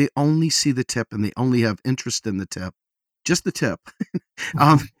 They only see the tip, and they only have interest in the tip, just the tip.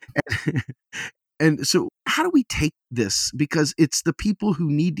 And so how do we take this? Because it's the people who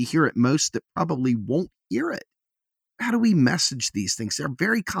need to hear it most that probably won't hear it. How do we message these things? They're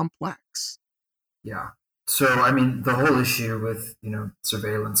very complex. Yeah. So, I mean, the whole issue with,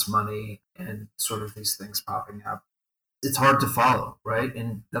 surveillance money and sort of these things popping up, it's hard to follow, right?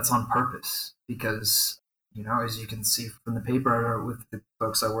 And that's on purpose because, as you can see from the paper with the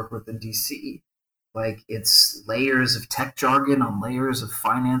folks I work with in DC, like it's layers of tech jargon on layers of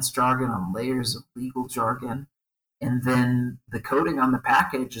finance jargon on layers of legal jargon. And then the coding on the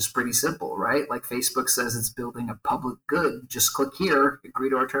package is pretty simple, right? Like Facebook says it's building a public good. Just click here, agree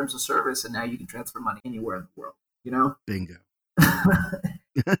to our terms of service, and now you can transfer money anywhere in the world, Bingo.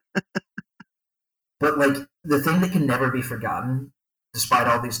 But like the thing that can never be forgotten, despite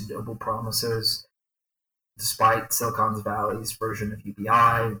all these noble promises, despite Silicon Valley's version of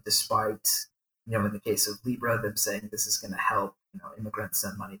UBI, despite, in the case of Libra, them saying this is going to help, immigrants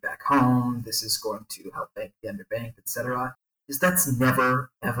send money back home, this is going to help bank the underbanked, etc., is that's never,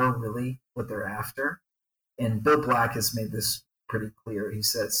 ever really what they're after. And Bill Black has made this pretty clear. He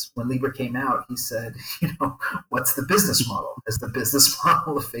says, when Libra came out, he said, what's the business model? Has the business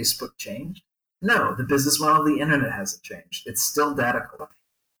model of Facebook changed? No, the business model of the internet hasn't changed. It's still data collection.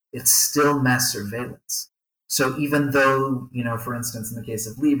 It's still mass surveillance. So even though, for instance, in the case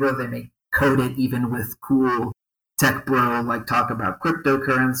of Libra, they may code it even with cool tech bro, like talk about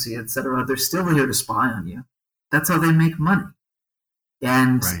cryptocurrency, etc., they're still here to spy on you. That's how they make money.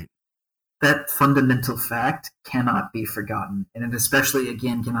 And that fundamental fact cannot be forgotten. And it especially,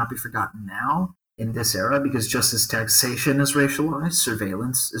 again, cannot be forgotten now in this era, because just as taxation is racialized,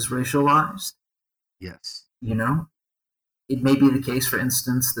 surveillance is racialized. Yes. It may be the case, for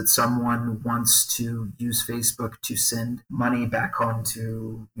instance, that someone wants to use Facebook to send money back home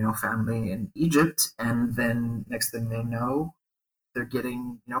to, family in Egypt, and then next thing they know, they're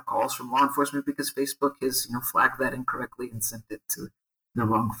getting, calls from law enforcement because Facebook has, flagged that incorrectly and sent it to the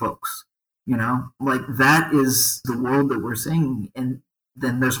wrong folks. Like that is the world that we're seeing. And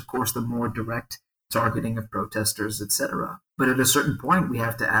then there's, of course, the more direct targeting of protesters, etc. But at a certain point, we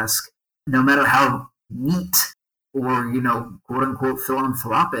have to ask, no matter how neat or, quote unquote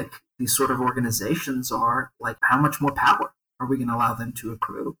philanthropic these sort of organizations are, like how much more power are we going to allow them to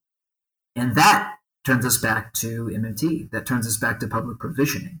accrue? And that turns us back to MMT. That turns us back to public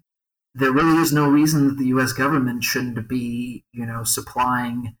provisioning. There really is no reason that the U.S. government shouldn't be,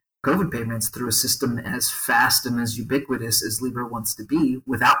 supplying COVID payments through a system as fast and as ubiquitous as Libra wants to be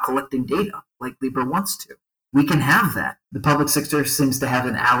without collecting data like Libra wants to. We can have that. The public sector seems to have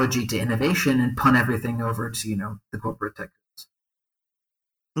an allergy to innovation and punt everything over to, the corporate tech.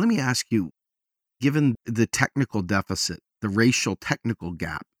 Let me ask you, given the technical deficit, the racial technical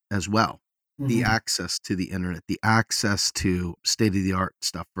gap as well, the access to the internet, the access to state-of-the-art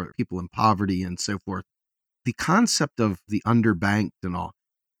stuff for people in poverty and so forth, the concept of the underbanked and all,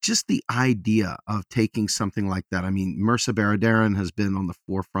 just the idea of taking something like that. I mean, Mehrsa Baradaran has been on the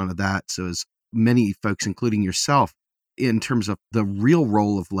forefront of that. So has many folks, including yourself, in terms of the real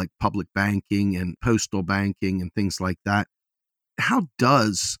role of like public banking and postal banking and things like that. How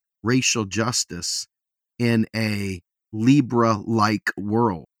does racial justice in a Libra-like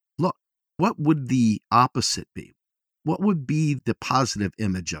world look? What would the opposite be? What would be the positive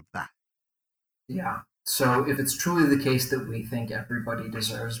image of that? Yeah. So if it's truly the case that we think everybody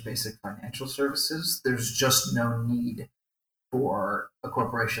deserves basic financial services, there's just no need for a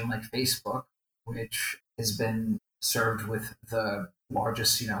corporation like Facebook, which has been served with the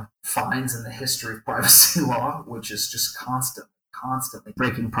largest, fines in the history of privacy law, which is just constantly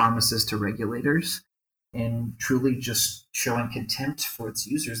breaking promises to regulators and truly just showing contempt for its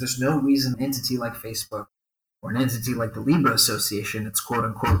users. There's no reason an entity like Facebook or an entity like the Libra Association, its quote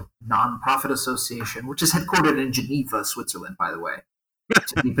unquote non-profit association, which is headquartered in Geneva, Switzerland, by the way,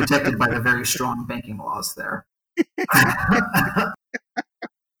 to be protected by the very strong banking laws there.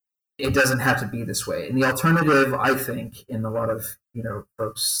 It doesn't have to be this way. And the alternative, I think, in a lot of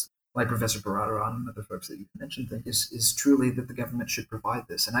folks like Professor Baratheron and other folks that you mentioned, think is truly that the government should provide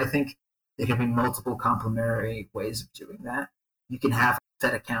this. And I think there can be multiple complementary ways of doing that. You can have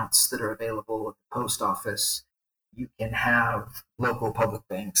Fed accounts that are available at the post office. You can have local public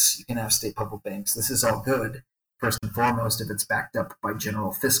banks. You can have state public banks. This is all good, first and foremost, if it's backed up by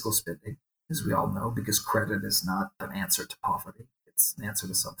general fiscal spending, as we all know, because credit is not an answer to poverty. It's an answer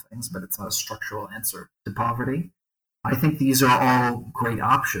to some things, but it's not a structural answer to poverty. I think these are all great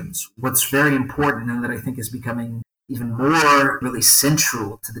options. What's very important, and that I think is becoming even more really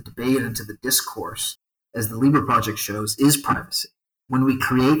central to the debate and to the discourse, as the Libra Project shows, is privacy. When we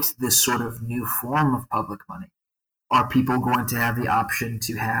create this sort of new form of public money, are people going to have the option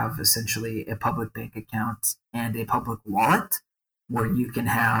to have essentially a public bank account and a public wallet where you can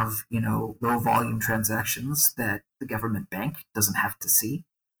have, low volume transactions that the government bank doesn't have to see?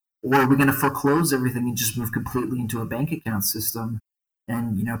 Or are we going to foreclose everything and just move completely into a bank account system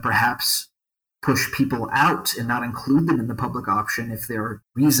and, perhaps push people out and not include them in the public option if they're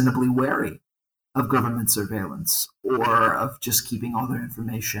reasonably wary of government surveillance or of just keeping all their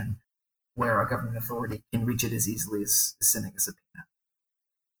information where a government authority can reach it as easily as sending a subpoena?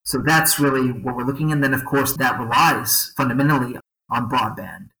 So that's really what we're looking at. And then, of course, that relies fundamentally on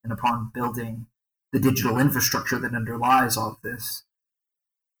broadband and upon building the digital infrastructure that underlies all of this.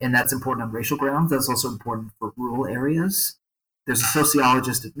 And that's important on racial grounds. That's also important for rural areas. There's a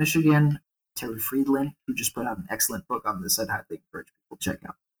sociologist at Michigan, Terry Friedland, who just put out an excellent book on this I'd highly encourage people to check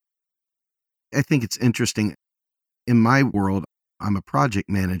out. I think it's interesting. In my world, I'm a project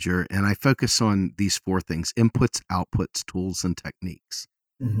manager, and I focus on these four things: inputs, outputs, tools, and techniques.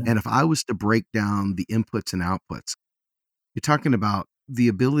 Mm-hmm. And if I was to break down the inputs and outputs, you're talking about the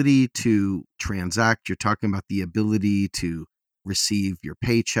ability to transact. You're talking about the ability to receive your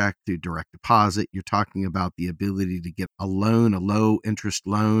paycheck through direct deposit. You're talking about the ability to get a loan, a low interest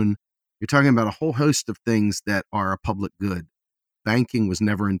loan. You're talking about a whole host of things that are a public good. Banking was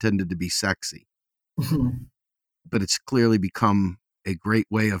never intended to be sexy, mm-hmm. but it's clearly become a great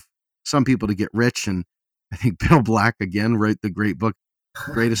way of some people to get rich. And I think Bill Black, again, wrote the great book,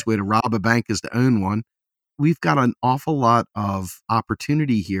 Greatest Way to Rob a Bank is to Own One. We've got an awful lot of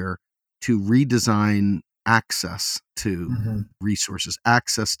opportunity here to redesign access to mm-hmm. resources,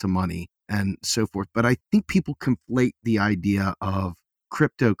 access to money, and so forth. But I think people conflate the idea of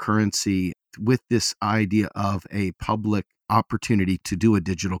cryptocurrency with this idea of a public opportunity to do a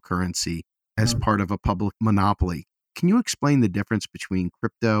digital currency as mm-hmm. part of a public monopoly. Can you explain the difference between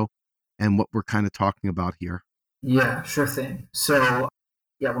crypto and what we're kind of talking about here? Yeah, sure thing. So,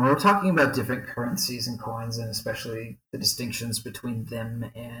 when we're talking about different currencies and coins, and especially the distinctions between them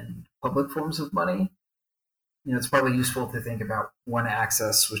and public forms of money, it's probably useful to think about one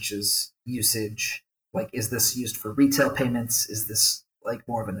axis, which is usage. Like, is this used for retail payments? Is this like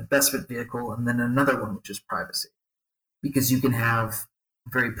more of an investment vehicle? And then another one, which is privacy. Because you can have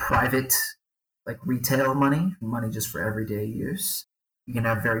very private, like retail money just for everyday use. You can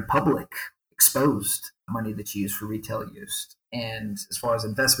have very public, exposed money that you use for retail use. And as far as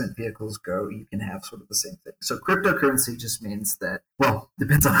investment vehicles go, you can have sort of the same thing. So cryptocurrency just means that,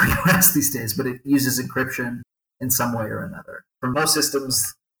 depends on how you ask these days, but it uses encryption in some way or another. For most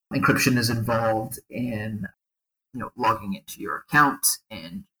systems, encryption is involved in, logging into your account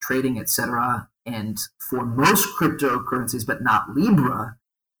and trading, etc. And for most cryptocurrencies, but not Libra,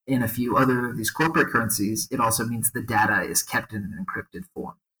 in a few other of these corporate currencies, it also means the data is kept in an encrypted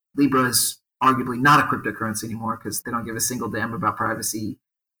form. Libra is arguably not a cryptocurrency anymore because they don't give a single damn about privacy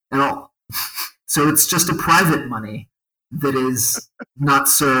at all. So it's just a private money that is not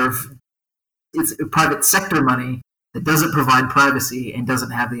served. It's a private sector money that doesn't provide privacy and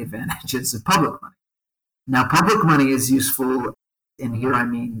doesn't have the advantages of public money. Now, public money is useful, and here I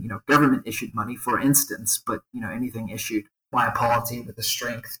mean, government issued money, for instance, but, anything issued by a polity with the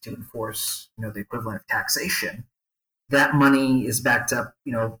strength to enforce, the equivalent of taxation. That money is backed up,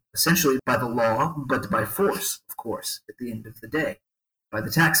 essentially by the law, but by force, of course, at the end of the day, by the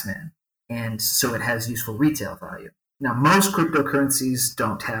taxman. And so it has useful retail value. Now, most cryptocurrencies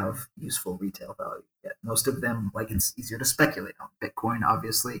don't have useful retail value yet. Most of them, like, it's easier to speculate on. Bitcoin,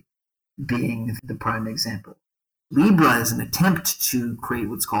 obviously, being the prime example. Libra is an attempt to create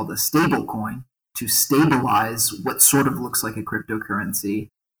what's called a stable coin to stabilize what sort of looks like a cryptocurrency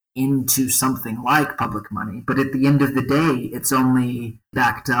into something like public money. But at the end of the day, it's only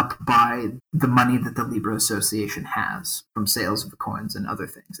backed up by the money that the Libra Association has from sales of the coins and other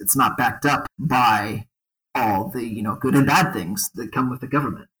things. It's not backed up by all the, good and bad things that come with the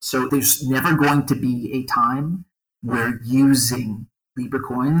government. So there's never going to be a time where using Libra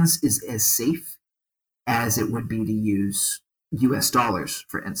coins is as safe as it would be to use US dollars,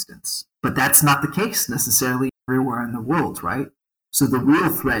 for instance. But that's not the case necessarily everywhere in the world, right? So the real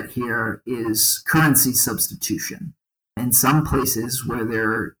threat here is currency substitution. In some places where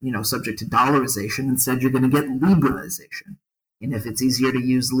they're, subject to dollarization, instead you're going to get Libraization. And if it's easier to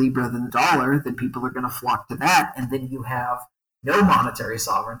use Libra than the dollar, then people are going to flock to that. And then you have no monetary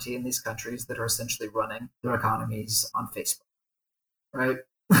sovereignty in these countries that are essentially running their economies on Facebook, right?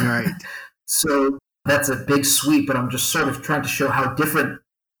 Right. So that's a big sweep, but I'm just sort of trying to show how different,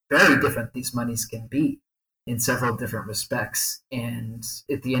 very different these monies can be in several different respects. And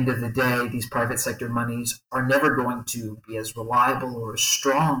at the end of the day, these private sector monies are never going to be as reliable or as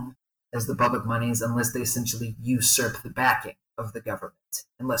strong as the public monies unless they essentially usurp the backing of the government,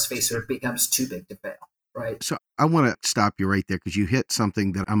 unless Facebook becomes too big to fail, right? So I want to stop you right there because you hit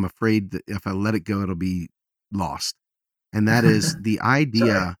something that I'm afraid that if I let it go, it'll be lost. And that is the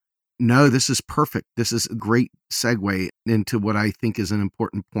idea. No, this is perfect. This is a great segue into what I think is an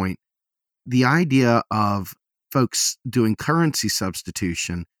important point. The idea of folks doing currency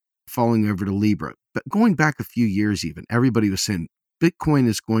substitution, falling over to Libra. But going back a few years even, everybody was saying Bitcoin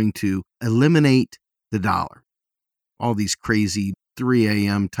is going to eliminate the dollar. All these crazy 3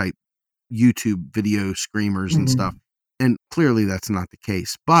 a.m. type YouTube video screamers and stuff. And clearly that's not the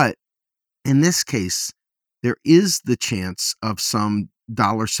case. But in this case, there is the chance of some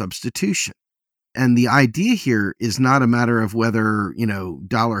dollar substitution. And the idea here is not a matter of whether,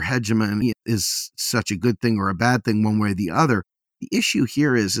 dollar hegemony is such a good thing or a bad thing one way or the other. The issue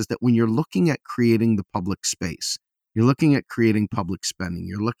here is that when you're looking at creating the public space, you're looking at creating public spending,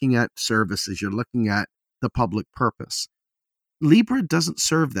 you're looking at services, you're looking at the public purpose. Libra doesn't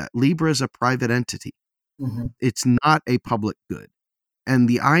serve that. Libra is a private entity. It's not a public good. And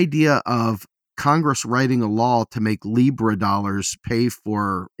the idea of Congress writing a law to make Libra dollars pay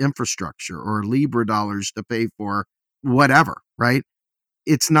for infrastructure or Libra dollars to pay for whatever, right?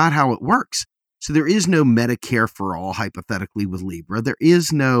 It's not how it works. So there is no Medicare for all, hypothetically, with Libra. There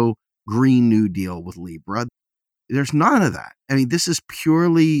is no Green New Deal with Libra. There's none of that. I mean, this is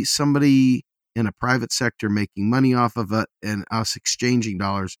purely somebody in a private sector making money off of it and us exchanging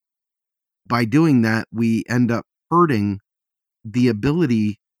dollars. By doing that, we end up hurting the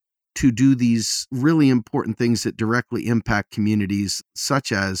ability to do these really important things that directly impact communities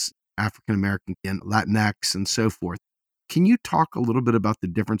such as African American and Latinx and so forth. Can you talk a little bit about the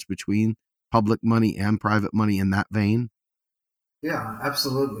difference between public money and private money in that vein? Yeah,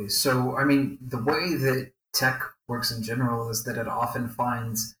 absolutely. So, the way that tech works in general is that it often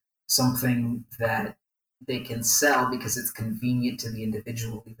finds something that they can sell because it's convenient to the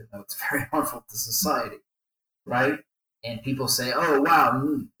individual, even though it's very harmful to society, right? And people say, oh, wow,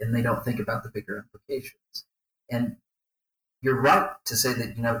 and they don't think about the bigger implications. And you're right to say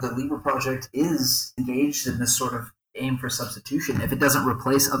that, the Libra project is engaged in this sort of aim for substitution. If it doesn't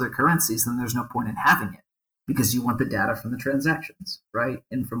replace other currencies, then there's no point in having it because you want the data from the transactions, right?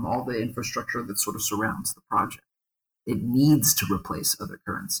 And from all the infrastructure that sort of surrounds the project. It needs to replace other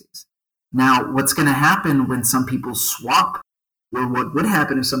currencies. Now, what's going to happen when some people swap, or what would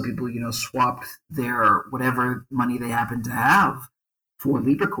happen if some people, swapped their whatever money they happen to have for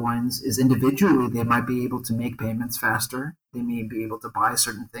Libra coins is individually they might be able to make payments faster. They may be able to buy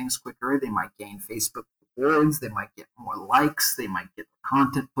certain things quicker. They might gain Facebook rewards. They might get more likes. They might get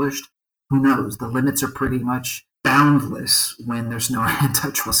content pushed. Who knows? The limits are pretty much boundless when there's no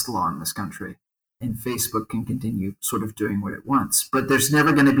antitrust law in this country. And Facebook can continue sort of doing what it wants. But there's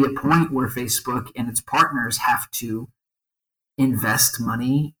never going to be a point where Facebook and its partners have to invest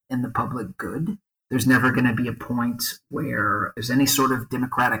money in the public good. There's never going to be a point where there's any sort of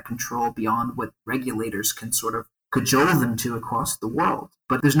democratic control beyond what regulators can sort of cajole them to across the world.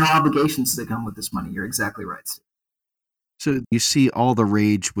 But there's no obligations that come with this money. You're exactly right, Steve. So you see all the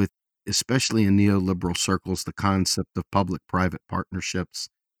rage with, especially in neoliberal circles, the concept of public-private partnerships.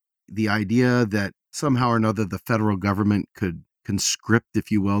 The idea that somehow or another the federal government could conscript,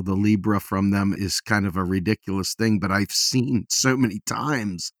 if you will, the Libra from them is kind of a ridiculous thing. But I've seen so many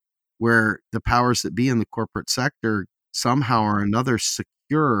times where the powers that be in the corporate sector somehow or another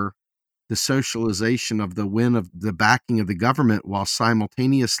secure the socialization of the win of the backing of the government while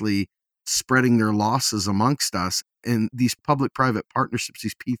simultaneously spreading their losses amongst us. And these public-private partnerships,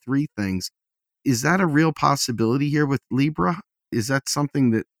 these P3 things, is that a real possibility here with Libra? Is that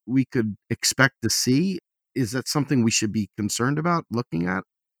something that we could expect to see? Is that something we should be concerned about looking at?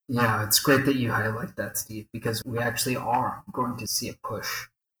 Yeah, it's great that you highlight that, Steve, because we actually are going to see a push.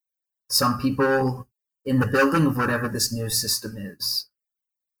 Some people in the building of whatever this new system is,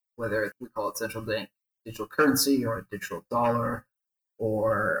 whether we call it central bank digital currency or a digital dollar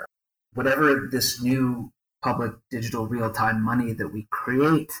or whatever this new public digital real-time money that we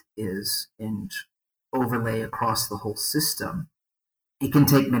create is and overlay across the whole system, it can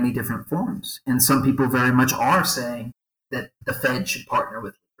take many different forms. And some people very much are saying that the Fed should partner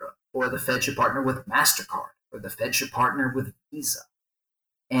with Libra, or the Fed should partner with MasterCard, or the Fed should partner with Visa.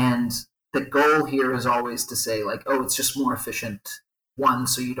 And the goal here is always to say, like, oh, it's just more efficient, one,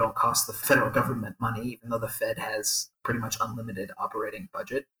 so you don't cost the federal government money, even though the Fed has pretty much unlimited operating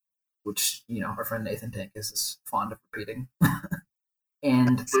budget, which, our friend Nathan Tank is fond of repeating.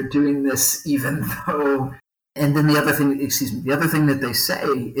 And they're doing this even though, and then the other thing that they say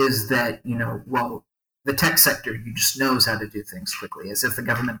is that, well, the tech sector just knows how to do things quickly, as if the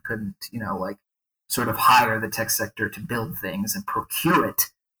government couldn't, sort of hire the tech sector to build things and procure it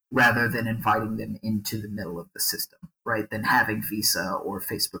rather than inviting them into the middle of the system, right? Than having Visa or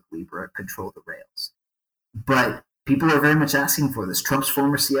Facebook Libra control the rails. But people are very much asking for this. Trump's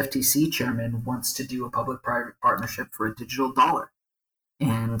former CFTC chairman wants to do a public-private partnership for a digital dollar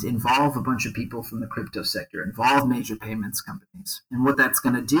and involve a bunch of people from the crypto sector, involve major payments companies. And what that's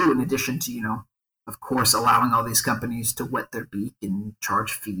going to do, in addition to, of course, allowing all these companies to wet their beak and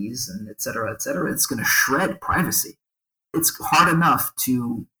charge fees and et cetera, it's going to shred privacy. It's hard enough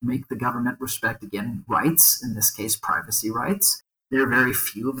to make the government respect, again, rights, in this case, privacy rights. There are very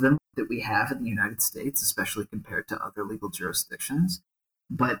few of them that we have in the United States, especially compared to other legal jurisdictions.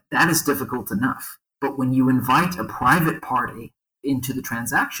 But that is difficult enough. But when you invite a private party into the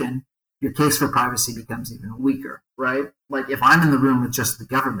transaction, your case for privacy becomes even weaker, right? Like if I'm in the room with just the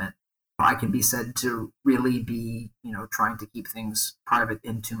government, I can be said to really be, trying to keep things private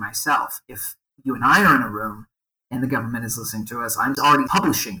into myself. If you and I are in a room and the government is listening to us, I'm already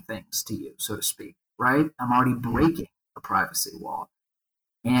publishing things to you, so to speak, right? I'm already breaking a privacy wall.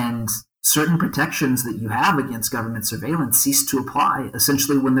 And certain protections that you have against government surveillance cease to apply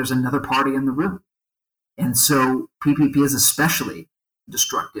essentially when there's another party in the room. And so PPP is especially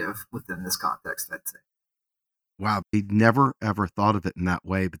destructive within this context, I'd say. Wow, they'd never, ever thought of it in that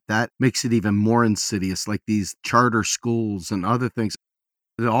way, but that makes it even more insidious, like these charter schools and other things.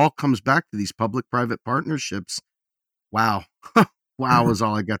 It all comes back to these public-private partnerships. Wow. Wow is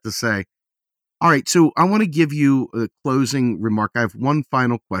all I got to say. All right, so I want to give you a closing remark. I have one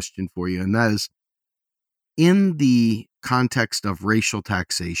final question for you, and that is, in the context of racial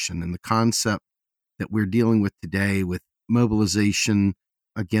taxation and the concept that we're dealing with today with mobilization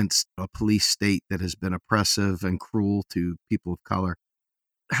against a police state that has been oppressive and cruel to people of color,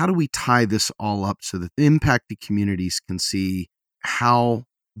 how do we tie this all up so that the impacted communities can see how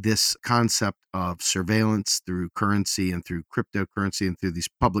this concept of surveillance through currency and through cryptocurrency and through these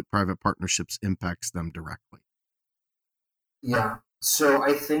public-private partnerships impacts them directly? Yeah. So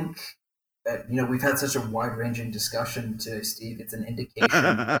I think that, we've had such a wide-ranging discussion today, Steve. It's an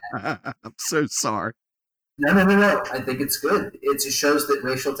indication. I'm so sorry. No. I think it's good. It just shows that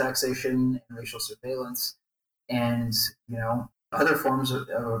racial taxation and racial surveillance and, other forms of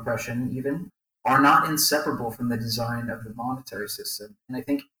oppression even are not inseparable from the design of the monetary system. And I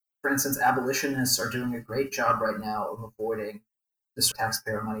think, for instance, abolitionists are doing a great job right now of avoiding this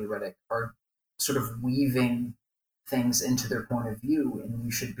taxpayer money rhetoric, are sort of weaving things into their point of view, and we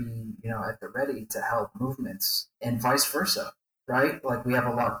should be, at the ready to help movements and vice versa, right? Like we have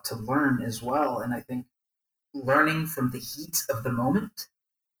a lot to learn as well. And I think learning from the heat of the moment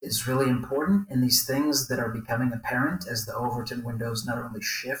is really important. And these things that are becoming apparent as the Overton windows not only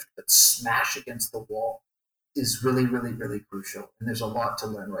shift, but smash against the wall is really, really, really crucial. And there's a lot to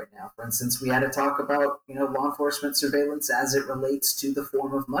learn right now. For instance, we had to talk about, law enforcement surveillance as it relates to the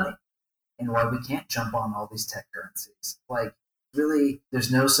form of money and why we can't jump on all these tech currencies. Like really,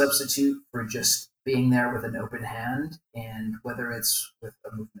 there's no substitute for just being there with an open hand, and whether it's with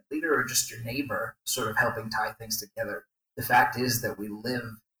a movement leader or just your neighbor sort of helping tie things together. The fact is that we live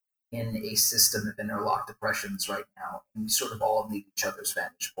in a system of interlocked oppressions right now, and we sort of all need each other's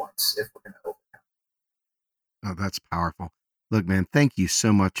vantage points if we're going to overcome. Oh, that's powerful. Look, man, thank you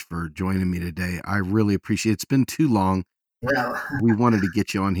so much for joining me today. I really appreciate it. It's been too long. Yeah. We wanted to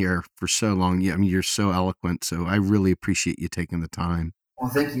get you on here for so long. Yeah, I mean, you're so eloquent, so I really appreciate you taking the time. Well,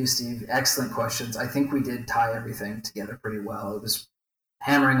 thank you, Steve. Excellent questions. I think we did tie everything together pretty well. It was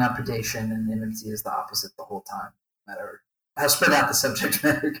hammering on predation, and MMT is the opposite the whole time, no matter how spread out the subject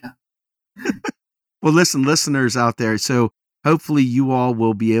matter. Well, listen, listeners out there, so hopefully you all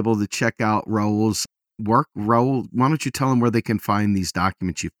will be able to check out Raul's work. Raul, why don't you tell them where they can find these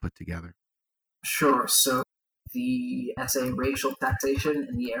documents you've put together? Sure. So the essay Racial Taxation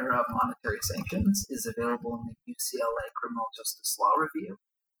in the Era of Monetary Sanctions is available in the UCLA Criminal Justice Law Review.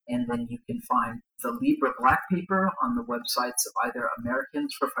 And then you can find the Libra Black paper on the websites of either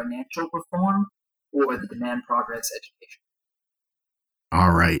Americans for Financial Reform or the Demand Progress Education.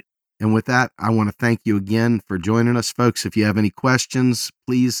 All right. And with that, I want to thank you again for joining us, folks. If you have any questions,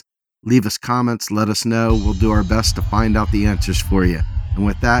 please leave us comments. Let us know. We'll do our best to find out the answers for you. And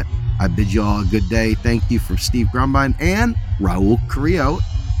with that, I bid you all a good day. Thank you for Steve Grumbine and Raul Carrillo.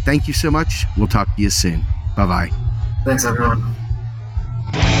 Thank you so much. We'll talk to you soon. Bye-bye. Thanks, everyone.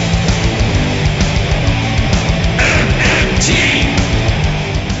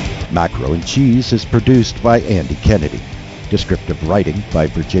 Macro and Cheese is produced by Andy Kennedy. Descriptive writing by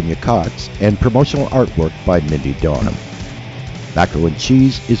Virginia Cox and promotional artwork by Mindy Donham. Macro and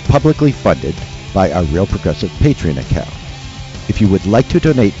Cheese is publicly funded by our Real Progressive Patreon account. If you would like to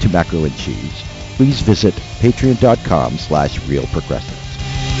donate to Macro and Cheese, please visit patreon.com/realprogressives.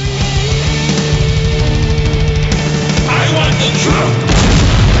 I want the truth.